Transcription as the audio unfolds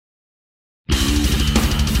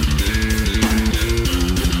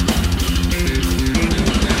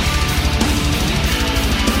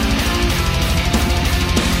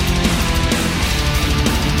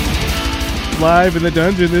live in the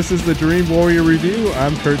dungeon. This is the Dream Warrior Review.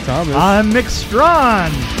 I'm Kurt Thomas. I'm Mick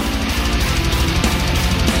Strawn.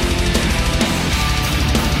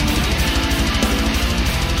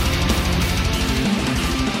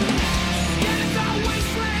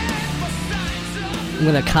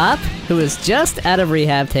 When a cop who is just out of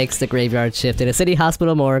rehab takes the graveyard shift in a city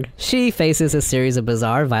hospital morgue, she faces a series of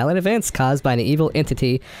bizarre, violent events caused by an evil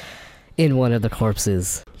entity in one of the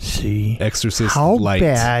corpses. See, Exorcist how Light.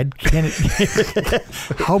 bad can it?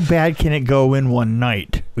 How bad can it go in one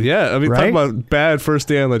night? Yeah, I mean, Right? talk about bad first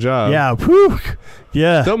day on the job. Yeah, whew.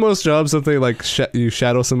 Yeah. Don't most jobs that they like you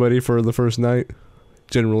shadow somebody for the first night?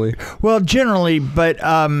 Generally. Well, generally, but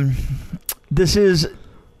this is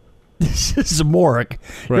a morgue.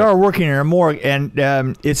 Right. You are working in a morgue, and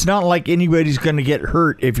it's not like anybody's going to get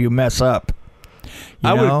hurt if you mess up.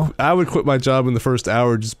 You know? I would quit my job in the first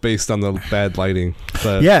hour just based on the bad lighting.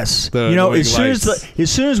 Yes. The You know, annoying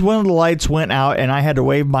as soon as one of the lights went out and I had to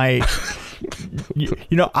wave my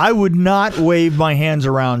I would not wave my hands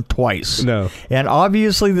around twice. No. And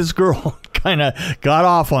obviously this girl kind of got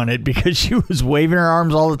off on it because she was waving her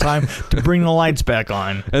arms all the time to bring the lights back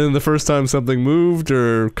on. And then the first time something moved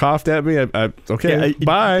or coughed at me, okay,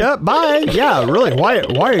 bye. Yeah, bye. Yeah, really. Why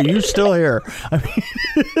are you still here? I mean,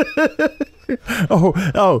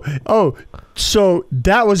 oh. So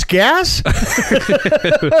that was gas?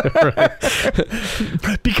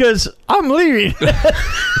 Because I'm leaving.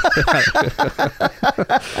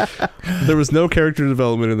 There was no character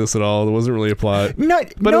development in this at all. There wasn't really a plot. No,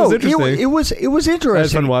 But it was interesting. It was interesting. I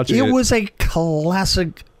had fun watching it. It was a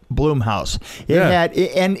classic Blumhouse. It Yeah. had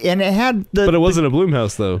and it had the. But it wasn't a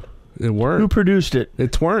Blumhouse, though. It weren't. Who produced it?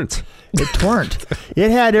 It weren't. It weren't. It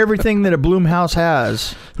had everything that a Blumhouse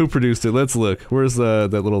has. Who produced it? Let's look. Where's that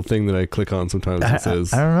little thing that I click on sometimes that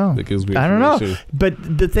says? I don't know. That gives me I don't information. know.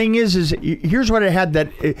 But the thing is here's what it had. That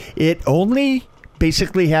it only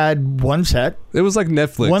basically had one set. It was like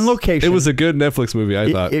Netflix. One location. It was a good Netflix movie,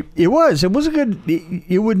 I thought. It was. It was a good.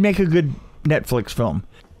 It would make a good Netflix film.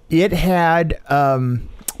 It had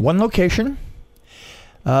one location.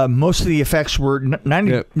 Most of the effects were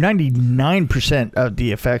 99% of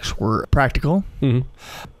the effects were practical,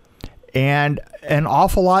 and an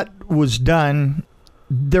awful lot was done.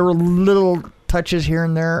 There were little touches here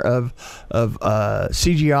and there of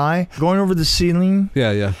CGI going over the ceiling.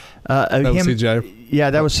 Yeah. That was CGI.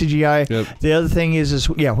 Yeah, that was CGI. Yep. The other thing is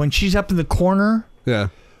when she's up in the corner, Yeah.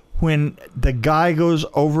 when the guy goes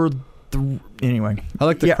over anyway. I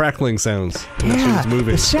like the crackling sounds when she was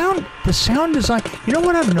moving. The sound design. You know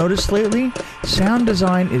what I've noticed lately? Sound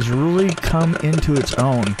design is really come into its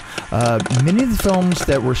own. Many of the films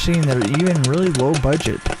that we're seeing that are even really low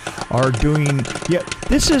budget are doing. Yeah,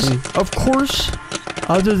 this is of course,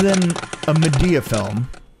 other than a Medea film.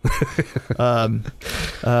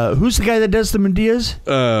 Who's the guy that does the Medeas?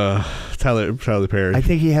 Tyler Perry. I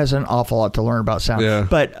think he has an awful lot to learn about sound. Yeah.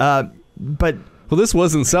 But Well, this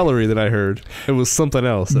wasn't celery that I heard. It was something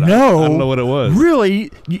else. I no, don't know what it was.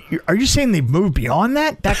 Really? Are you saying they moved beyond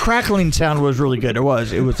that? That crackling sound was really good. It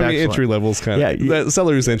was. Excellent. Entry level's kind of. Yeah,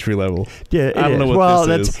 celery's entry level. Yeah, I don't know what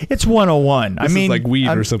this is. It's 101. This is like weed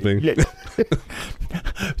or something. You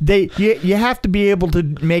have to be able to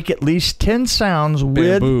make at least 10 sounds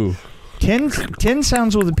with Bamboo. 10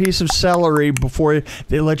 sounds with a piece of celery before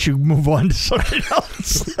they let you move on to something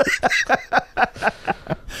else.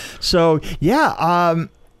 So yeah, I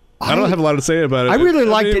don't have a lot to say about it. I really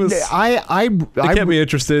liked it. It kept me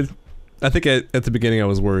interested. I think at the beginning I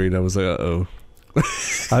was worried. I was like, uh-oh.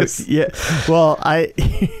 Yeah. Well,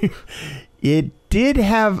 it did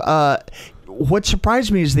have. What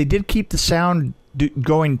surprised me is they did keep the sound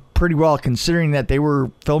going pretty well, considering that they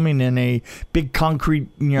were filming in a big concrete,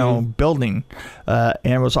 building, and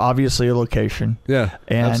it was obviously a location. Yeah,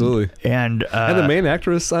 absolutely. And the main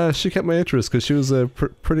actress, she kept my interest because she was a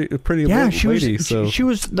pretty lady. She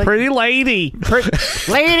was like, pretty lady,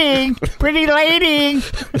 pretty lady.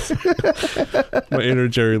 My inner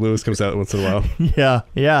Jerry Lewis comes out once in a while.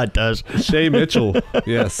 Yeah, it does. Shay Mitchell,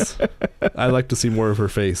 yes, I'd like to see more of her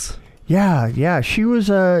face. Yeah, she was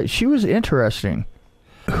interesting.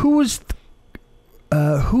 Who's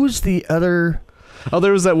the other? Oh,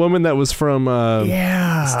 there was that woman that was from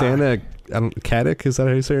Stana Katic. Is that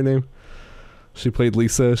how you say her name? She played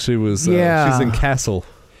Lisa. She was she's in Castle.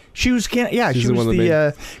 She was she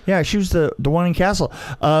was the one in Castle.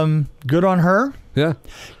 Good on her. Yeah.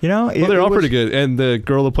 They're all pretty good. And the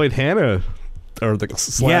girl that played Hannah, or the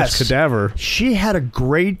 / Cadaver. She had a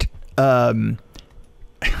great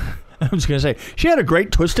I was going to say she had a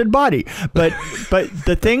great twisted body, but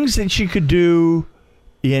the things that she could do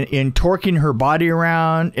in torquing her body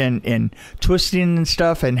around and twisting and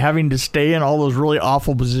stuff and having to stay in all those really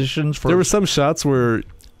awful positions. There were some shots where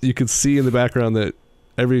you could see in the background that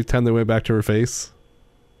every time they went back to her face,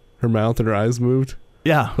 her mouth and her eyes moved.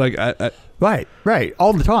 Yeah. Like Right.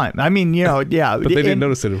 All the time. I mean, yeah. But they didn't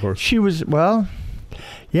notice it, of course. She was,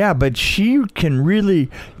 yeah, but she can really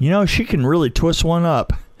twist one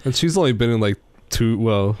up. And she's only been in like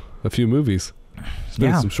a few movies. She's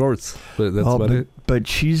been in some shorts, but that's about it. But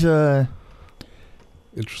she's a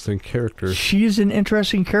interesting character. She's an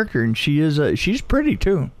interesting character, and she's pretty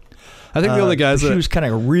too. I think the only guys she was kind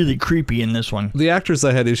of really creepy in this one. The actors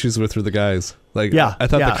I had issues with were the guys. Like, I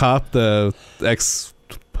thought the cop, the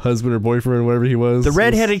ex-husband or boyfriend, whatever he was. The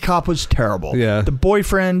redheaded cop was terrible. Yeah. The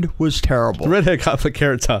boyfriend was terrible. The redheaded cop, like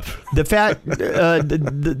Carrot Top. The fat,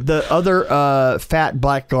 the other fat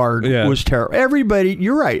black guard was terrible. Everybody,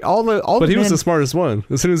 you're right. But he was the smartest one.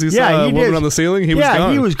 As soon as he saw a woman on the ceiling, he was gone.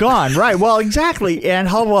 Yeah, he was gone. Right. Well, exactly. And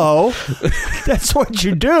hello, that's what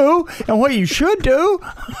you do, and what you should do.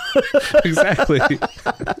 Exactly.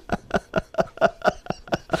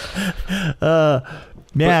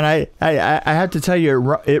 Man, I have to tell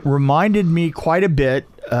you, it reminded me quite a bit.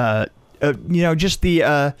 Just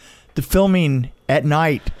the filming at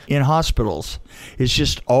night in hospitals is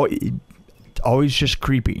just always just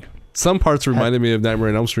creepy. Some parts reminded me of Nightmare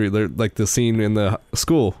on Elm Street, like the scene in the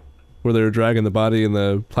school where they were dragging the body in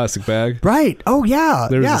the plastic bag. Right. Oh, yeah.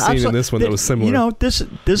 There was a scene in this one that was similar. This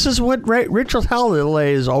is what Rachel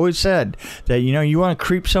Talalay has always said, that, you want to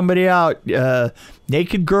creep somebody out.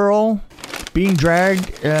 Naked girl being dragged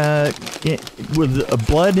with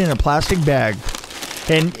blood in a plastic bag.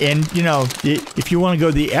 And if you want to go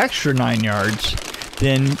the extra 9 yards,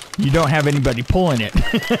 then you don't have anybody pulling it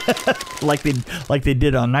like they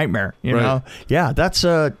did on Nightmare. You know? Yeah, that's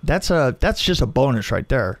just a bonus right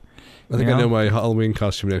there. I think I know my Halloween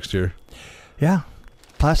costume next year. Yeah.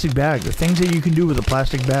 Plastic bag. The things that you can do with a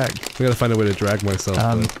plastic bag. I got to find a way to drag myself.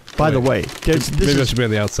 By the way, maybe I should be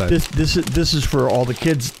on the outside. This is for all the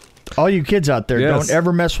kids, all you kids out there. Yes. Don't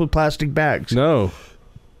ever mess with plastic bags. No.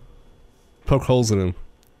 Poke holes in them.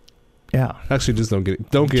 Yeah. Actually, just don't get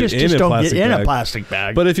in a plastic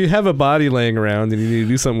bag. But if you have a body laying around and you need to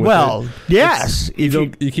do something with it. Yes. You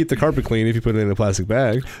keep the carpet clean if you put it in a plastic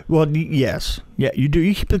bag. Well, yes. Yeah, you do.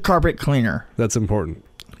 You keep the carpet cleaner. That's important.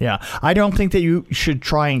 Yeah. I don't think that you should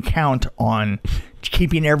try and count on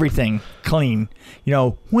keeping everything clean.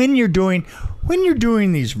 When you're doing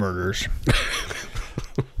these murders,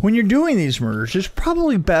 it's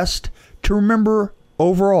probably best to remember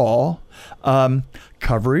overall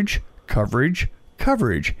coverage,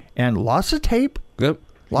 and lots of tape. Yep.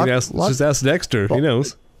 Just ask Dexter. He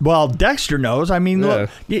knows. Well, Dexter knows. I mean, look,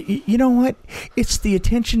 you know what? It's the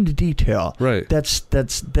attention to detail. Right. That's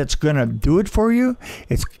gonna do it for you.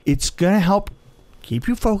 It's gonna help keep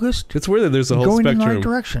you focused. It's weird that there's a whole going spectrum. In the right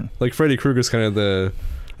direction. Like Freddy Krueger's kind of the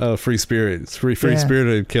free spirit. It's free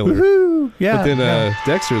spirited killer. Woohoo! Yeah. But then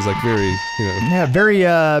Dexter is like very, very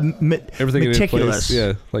everything meticulous. In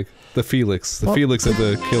place. Yeah, like the Felix of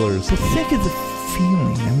the killers. But think of the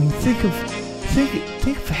feeling. I mean, think of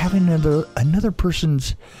having another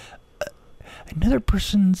person's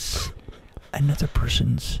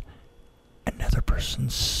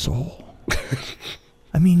soul.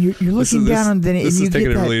 I mean, you're looking down on them, and this you is get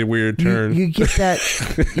taking that, a really weird turn. You get that,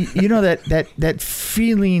 that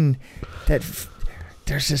feeling that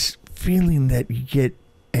there's this feeling that you get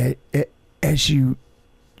as you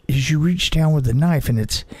reach down with the knife, and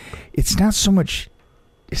it's not so much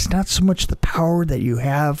the power that you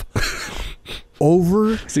have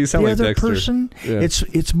over the other Dexter. person. Yeah.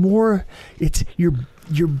 It's more your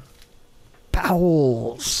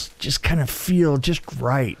bowels just kind of feel just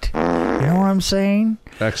right. You know what I'm saying?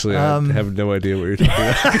 Actually, I have no idea what you're talking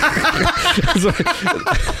about.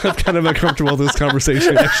 I'm kind of uncomfortable with this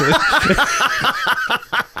conversation, actually.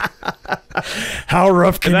 How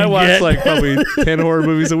rough can I watch get? like probably 10 horror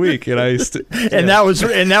movies a week, and that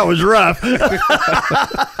was rough.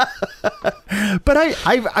 But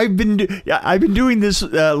I've been doing this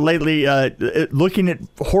lately, looking at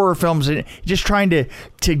horror films and just trying to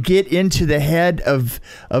get into the head of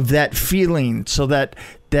that feeling, so that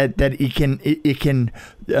it can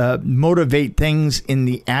motivate things in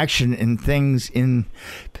the action and things in.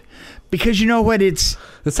 Because you know what, it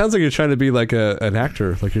sounds like you're trying to be like an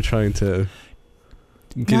actor, like you're trying to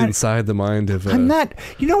get inside the mind of. I'm not.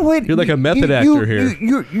 You know what? You're like a method actor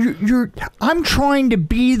here. I'm trying to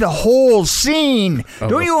be the whole scene. Oh.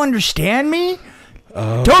 Don't you understand me?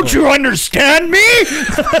 Oh. Don't you understand me?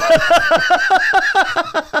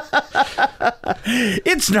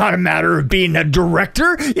 It's not a matter of being a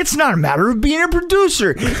director. It's not a matter of being a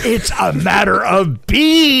producer. It's a matter of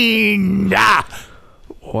being.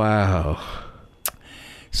 Wow.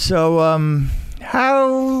 So,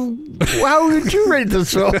 how would you rate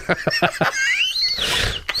this film?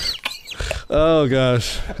 Oh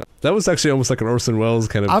gosh, that was actually almost like an Orson Welles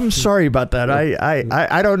kind of. I'm sorry about that.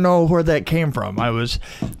 I don't know where that came from. I was.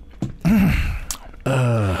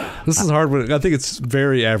 This is hard. I think it's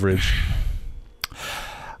very average.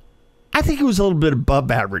 I think it was a little bit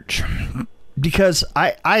above average because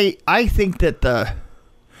I think that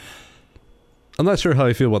I'm not sure how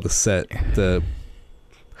I feel about the set. The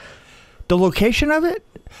location of it,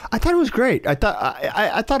 I thought it was great. I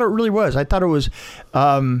thought it really was. I thought it was.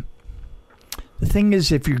 The thing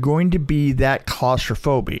is, if you're going to be that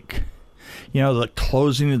claustrophobic, you know, the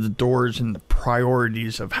closing of the doors and the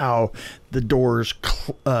priorities of how the doors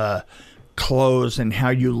close and how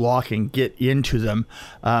you lock and get into them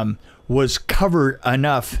was covered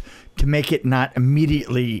enough to make it not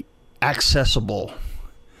immediately accessible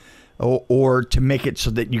or to make it so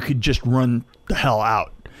that you could just run the hell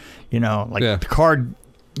out. You know, like the card,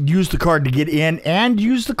 use the card to get in and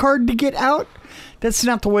use the card to get out. That's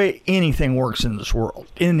not the way anything works in this world,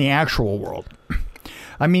 in the actual world.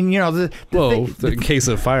 I mean, you know, in case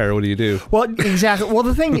of fire, what do you do? Well, exactly. Well,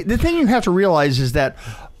 the thing you have to realize is that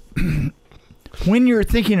when you're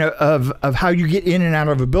thinking of how you get in and out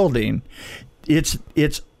of a building, it's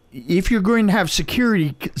if you're going to have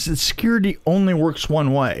security, security only works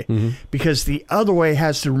one way because the other way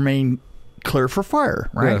has to remain clear for fire,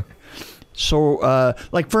 right? Yeah. So,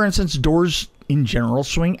 like for instance, doors in general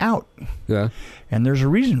swing out. Yeah. And there's a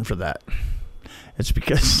reason for that. It's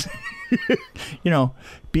because, you know,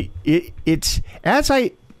 it's as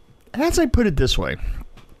I put it this way.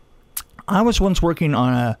 I was once working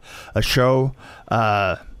on a show,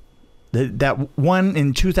 that one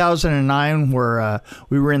in 2009 where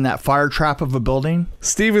we were in that fire trap of a building.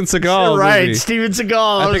 Steven Seagal. Right, movie. Steven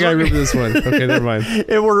Seagal. I think I remember this one. Okay, never mind.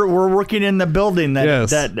 We're working in the building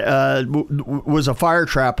that was a fire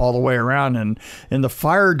trap all the way around, and the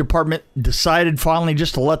fire department decided finally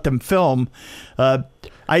just to let them film.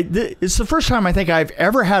 It's the first time I think I've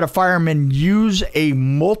ever had a fireman use a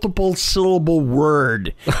multiple syllable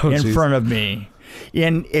word in front of me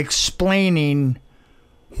in explaining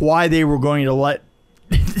why they were going to let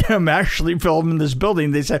them actually film in this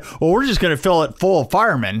building. They said, well, we're just going to fill it full of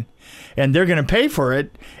firemen and they're going to pay for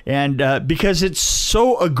it. And because it's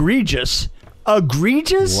so egregious.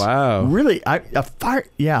 Wow. Really? I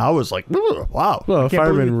was like, wow. Well,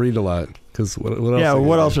 firemen read a lot. Because what else? Yeah,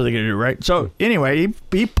 what else are they going to do, right? So anyway,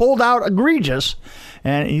 he pulled out egregious,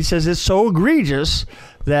 and he says it's so egregious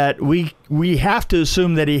that we have to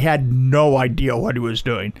assume that he had no idea what he was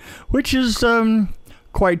doing, which is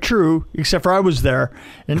quite true. Except for I was there,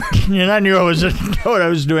 and I knew what I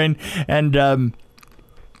was doing, and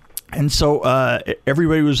so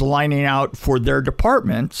everybody was lining out for their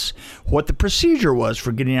departments what the procedure was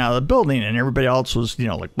for getting out of the building, and everybody else was, you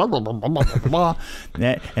know, like blah blah blah blah blah blah.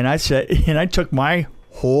 And I took my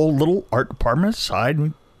whole little art department aside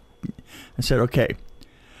and I said, okay,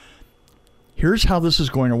 here's how this is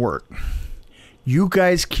going to work. You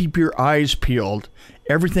guys keep your eyes peeled.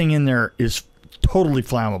 Everything in there is totally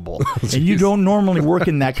flammable, and you don't normally work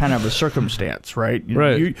in that kind of a circumstance, right?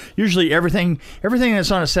 Right. Usually everything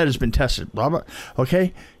that's on a set has been tested. Blah blah.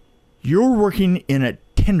 Okay, you're working in a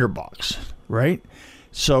tinderbox, right?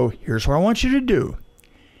 So here's what I want you to do.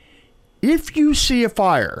 If you see a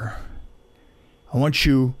fire, I want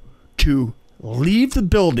you to leave the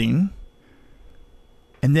building,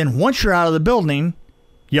 and then once you're out of the building,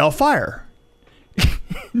 yell fire.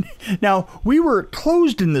 Now, we were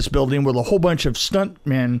closed in this building with a whole bunch of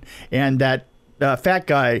stuntmen and that fat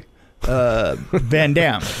guy, Van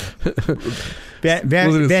Damme. Steven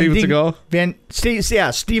Seagal?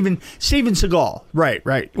 Steven Seagal.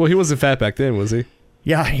 Right. Well, he wasn't fat back then, was he?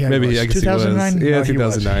 Yeah. Maybe I guess 2009. He was. Yeah, no,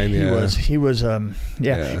 2009. He was.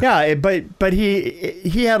 Yeah. But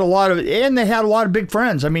he had a lot of, and they had a lot of big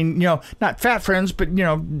friends. I mean, you know, not fat friends, but you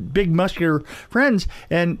know, big muscular friends.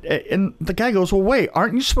 And the guy goes, "Well, wait,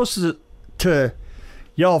 aren't you supposed to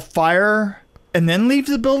yell fire and then leave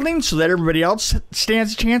the building so that everybody else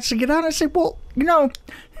stands a chance to get out?" I say, "Well, you know."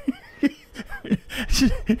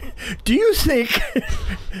 Do you think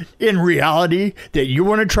in reality that you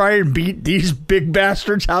want to try and beat these big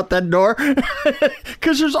bastards out that door?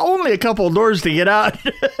 Because there's only a couple of doors to get out.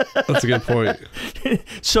 That's a good point.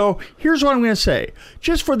 So here's what I'm going to say.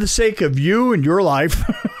 Just for the sake of you and your life,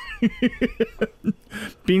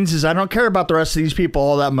 Bean says, I don't care about the rest of these people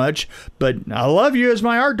all that much, but I love you as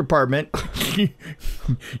my art department.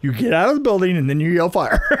 you get out of the building and then you yell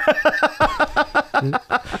fire.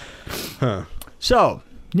 Huh. So,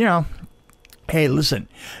 hey, listen,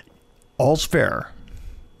 all's fair.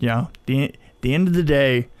 The end of the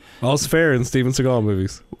day. All's fair in Steven Seagal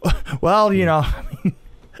movies. Well,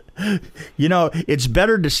 it's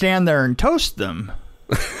better to stand there and toast them.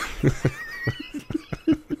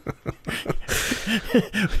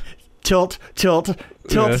 Tilt. Yeah.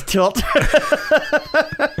 Tilt.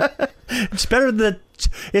 It's better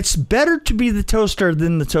to be the toaster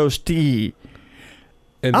than the toastee.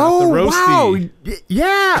 And not the roasty. Wow.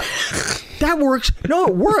 Yeah. That works. No,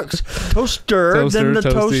 it works. Toaster than the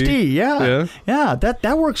toasty. Yeah.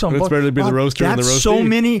 That works on both. It's better to be the roaster than the roasty. That's so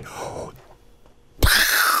many.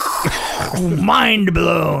 Mind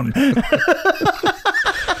blown.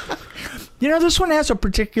 This one has a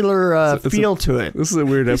particular feel to it. This is a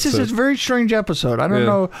weird episode. This is a very strange episode. I don't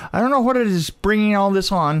know. I don't know what it is bringing all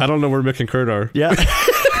this on. I don't know where Mick and Kurt are. Yeah.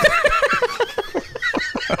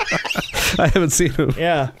 I haven't seen them.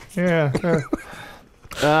 Yeah.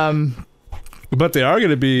 But they are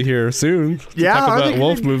going to be here soon. To talk about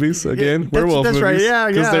wolf movies again. Werewolf movies. Right. Yeah.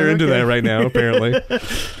 Because they're into that right now, apparently.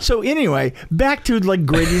 So anyway, back to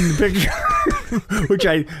grading the picture, which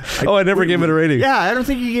I never gave it a rating. Yeah, I don't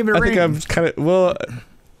think you gave it a rating. I think I'm kind of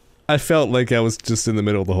I felt like I was just in the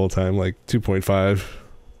middle the whole time, like 2.5.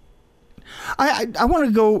 I want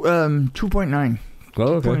to go 2.9. Oh,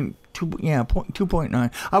 okay.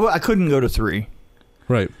 2.9. I couldn't go to 3.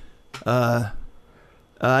 Right. Yeah.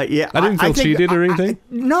 I didn't feel cheated or anything.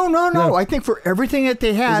 No. I think for everything that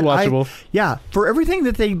they had, it was watchable. For everything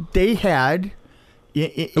that they had,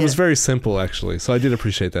 it was very simple actually. So I did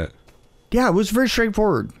appreciate that. Yeah, it was very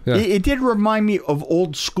straightforward. Yeah. It did remind me of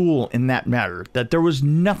old school in that matter. That there was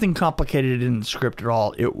nothing complicated in the script at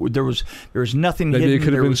all. There was nothing. Maybe hidden. It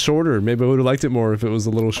could have been shorter. Maybe I would have liked it more if it was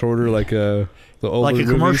a little shorter, like the older like a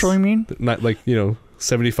movies. Commercial. You mean? Not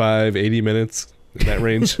 75, 80 minutes in that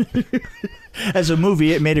range. As a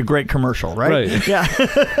movie, it made a great commercial, right? Right. Yeah.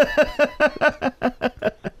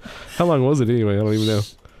 How long was it anyway? I don't even know.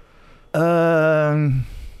 An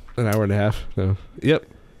hour and a half. No. Yep.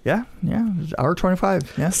 Yeah. Hour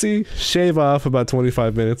 25. Yeah. See, shave off about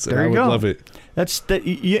 25 minutes, and I would love it. That's that.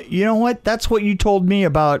 You know what? That's what you told me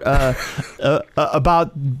about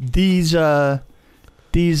these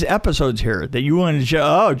episodes here. That you wanted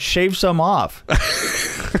to shave some off.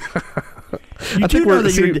 I think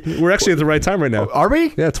we're actually at the right time right now. Are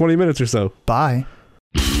we? Yeah, 20 minutes or so. Bye.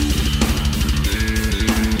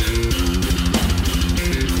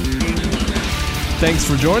 Thanks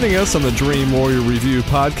for joining us on the Dream Warrior Review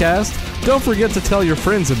podcast. Don't forget to tell your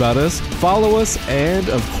friends about us, follow us, and,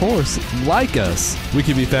 of course, like us. We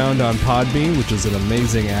can be found on Podbean, which is an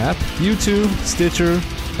amazing app, YouTube, Stitcher,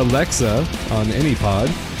 Alexa on any pod,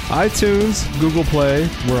 iTunes, Google Play.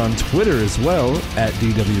 We're on Twitter as well, at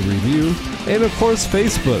DW Review, and, of course,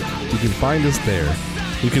 Facebook. You can find us there.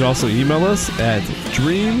 You can also email us at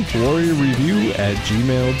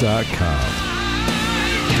dreamwarriorreview@gmail.com.